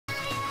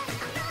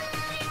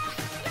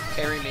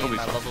Carry me,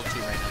 my level 2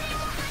 right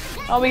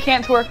now. Oh, we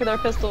can't twerk with our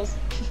pistols.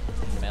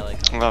 Melee.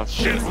 Oh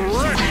shit. So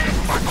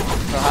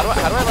how do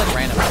I like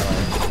random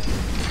melee?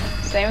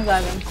 Same as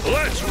Ivan.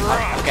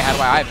 Okay, how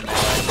do I Ivan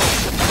melee?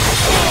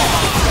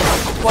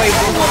 Wait,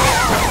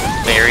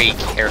 Very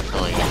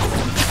carefully.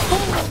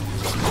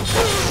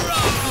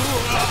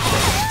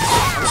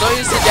 I'm so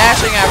used to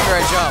dashing after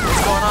I jump.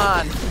 What's going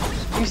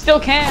on? you still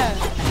can.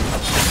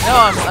 No,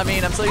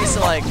 I'm so used to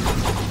like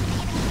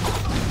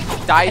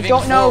diving I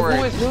don't know forward.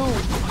 who is who.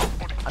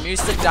 I'm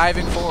used to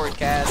diving forward,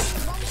 Cass.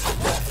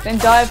 Then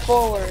dive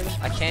forward.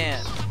 I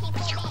can't.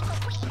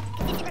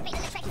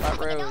 Not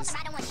Rose.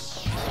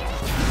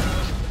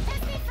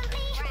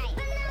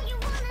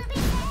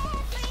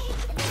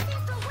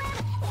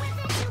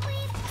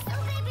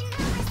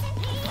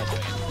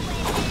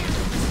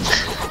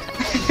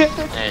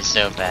 That is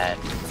so bad.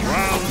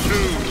 Round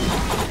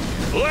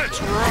 2.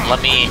 Let's rock.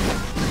 Let me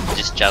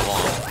just juggle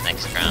him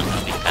next round.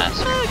 It'll be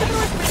faster.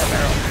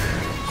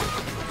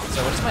 So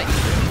what's my E?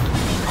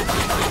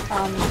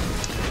 I'm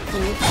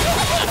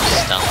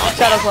stun locked.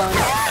 Shadow clone.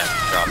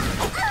 Drop.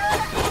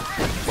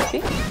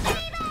 See?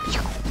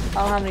 I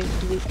don't have any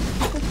TV.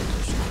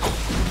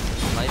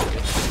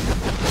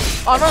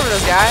 Oh, I remember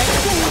those guys.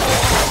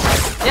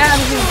 Yeah, I'm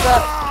using the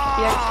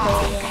expo.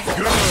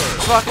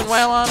 Fucking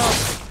whale on them.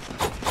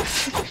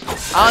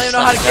 I don't even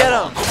know how to get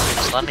him.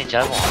 Just let me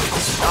juggle him.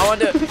 I want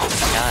to.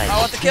 Guys. I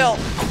want the kill.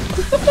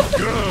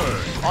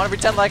 Good. I want to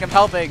pretend like I'm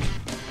helping.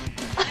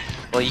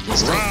 Well, you can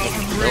still take a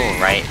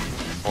kill right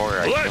before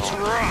I Let's kill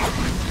him.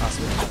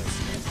 rock.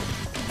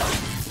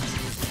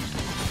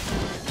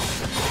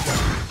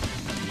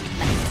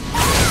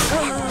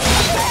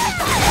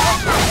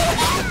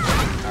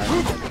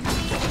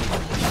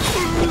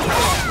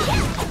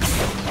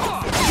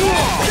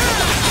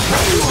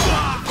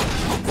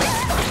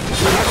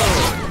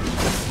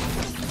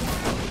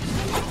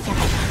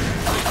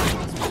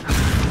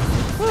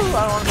 Woo,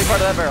 I don't want to be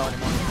part of that barrel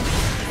anymore.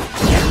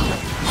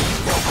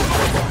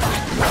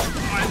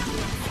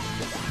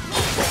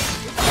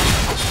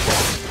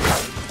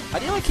 How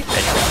do you like keep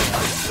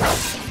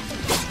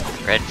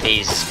Red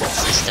phase is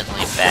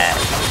consistently bad.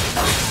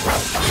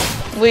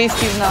 At least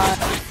he's not.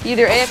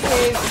 Either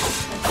AFK.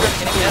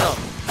 Can you get him?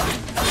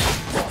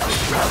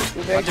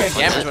 Be very I'm doing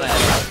careful. damage when I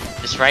hit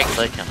him. Just right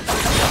click him.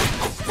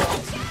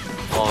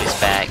 Oh, he's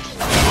back.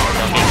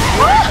 Don't get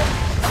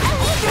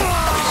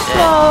Shit.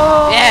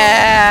 Oh,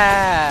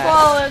 Yeah!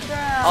 flawless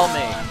round.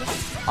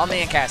 All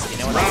me and Cassidy. You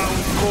know what?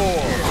 Round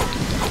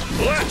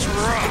 4. Let's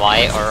rock.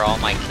 Why are all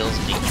my kills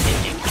being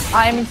taken?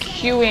 I'm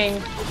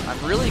queuing. I'm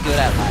really good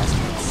at last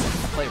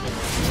ones. I play really good.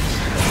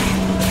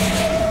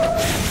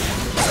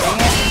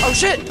 Oh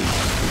shit!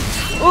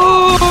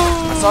 Ooh!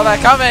 I saw that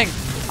coming!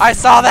 I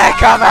saw that I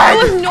coming!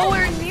 was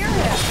nowhere near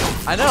him.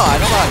 I know how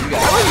you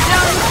guys. I was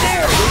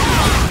downstairs.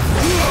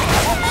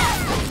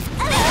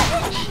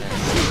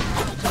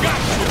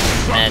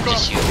 Man,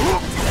 just you.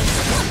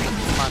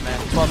 Come on, man.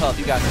 12 health.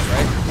 You got this,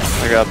 right?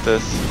 I got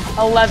this.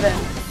 11.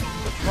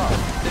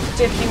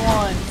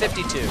 51.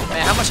 52.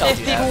 Man, how much health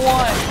do you 51.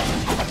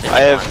 have? I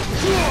have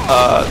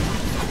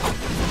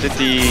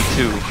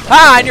 52.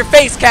 Ah, in your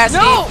face,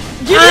 Cassidy! No!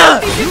 Give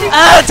me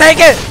Take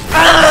it!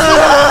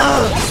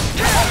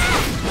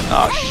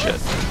 Oh shit.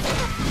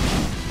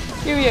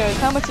 Curious,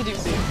 how much did you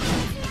see?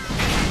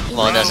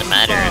 Well, it doesn't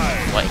matter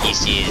if what he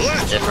sees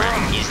is different.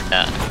 He's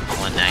the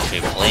one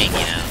actually playing,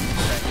 you know.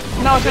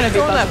 No, it's gonna be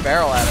Throwing that fun.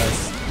 barrel at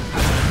us.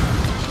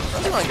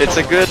 It's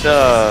a good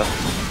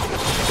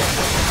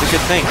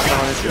thing.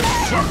 Someone is good.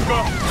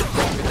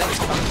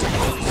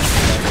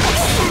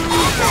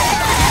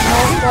 No,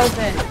 it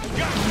wasn't.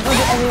 Look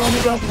at everyone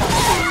who does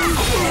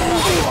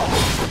that.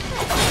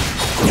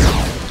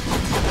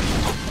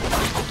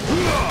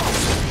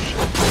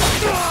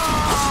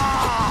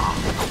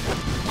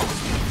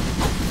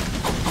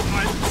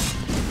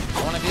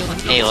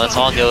 Hey, let's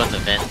all go in the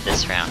vent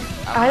this round.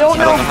 I don't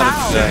know how to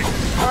how. do that.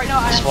 Alright,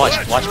 no, Just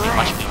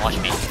watch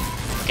me.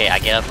 Okay, I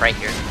get up right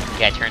here.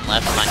 Okay, I turn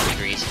left 90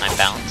 degrees and I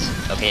bounce.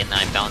 Okay, and then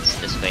I bounce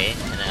this way,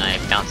 and then I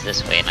bounce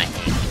this way, and I aim.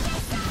 I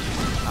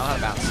don't know how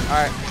to bounce.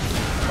 Alright.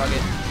 Fuck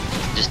it.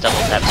 Just double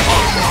tap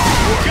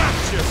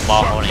space.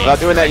 While holding Without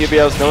doing that,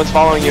 UBLs, no one's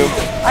following you.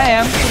 I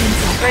am.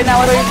 Right now,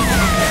 what are you?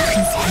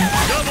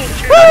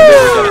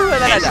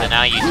 Okay, so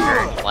now you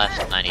turn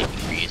left 90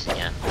 degrees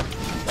again.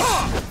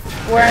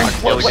 Where?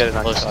 Close, get it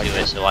on close the to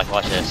it, so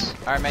watch this.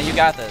 Alright, man, you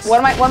got this. What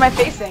am I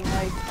facing?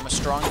 I'm a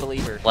strong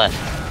believer. Left,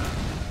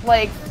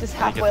 Like just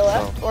halfway this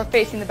left, or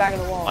facing the back of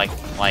the wall? like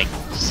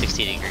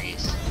 60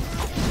 degrees.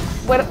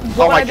 What Oh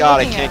would my be god,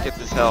 I looking can't at? get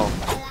this hell.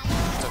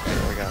 It's okay.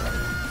 There we go.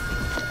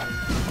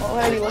 What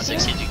would I be looking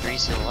 60 at?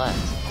 degrees to the left.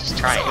 Just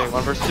try Okay, it.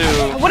 1 versus 2.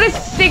 What is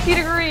 60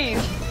 degrees?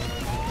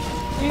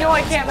 You know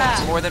I can't It's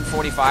math. more than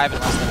 45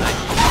 and less than 90.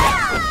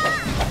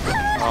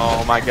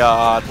 Oh my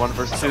god, 1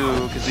 versus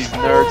 2, because these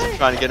nerds are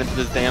trying to get into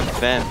this damn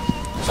vent.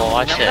 Well,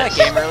 watch Remember this.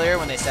 that game earlier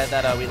when they said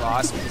that we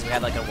lost because we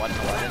had like a 1-11?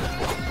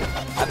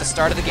 At the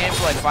start of the game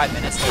for like 5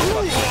 minutes, they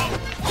only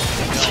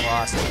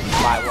lost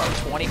by what,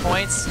 20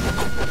 points?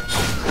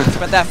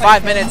 Spent that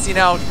 5 minutes, you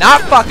know,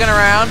 not fucking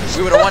around.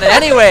 We would have won it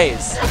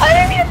anyways. I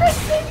didn't mean to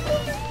say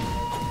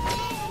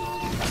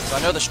So I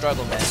know the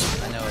struggle, man.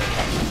 I know it.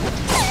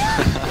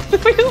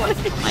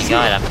 Oh my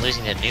god, I'm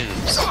losing to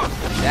noobs.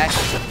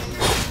 Exactly.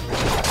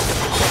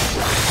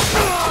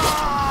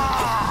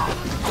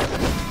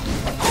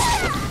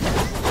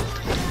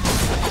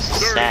 This is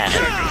 30 sad.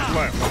 seconds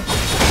left.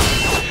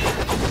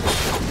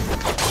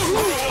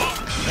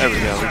 There we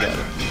go, we got it.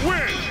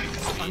 Win.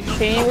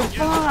 See, we're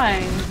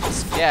fine.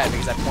 Yeah,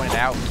 because I pointed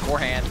out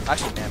beforehand.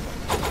 Actually, never.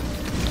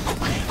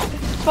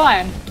 It's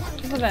fine.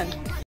 This is in.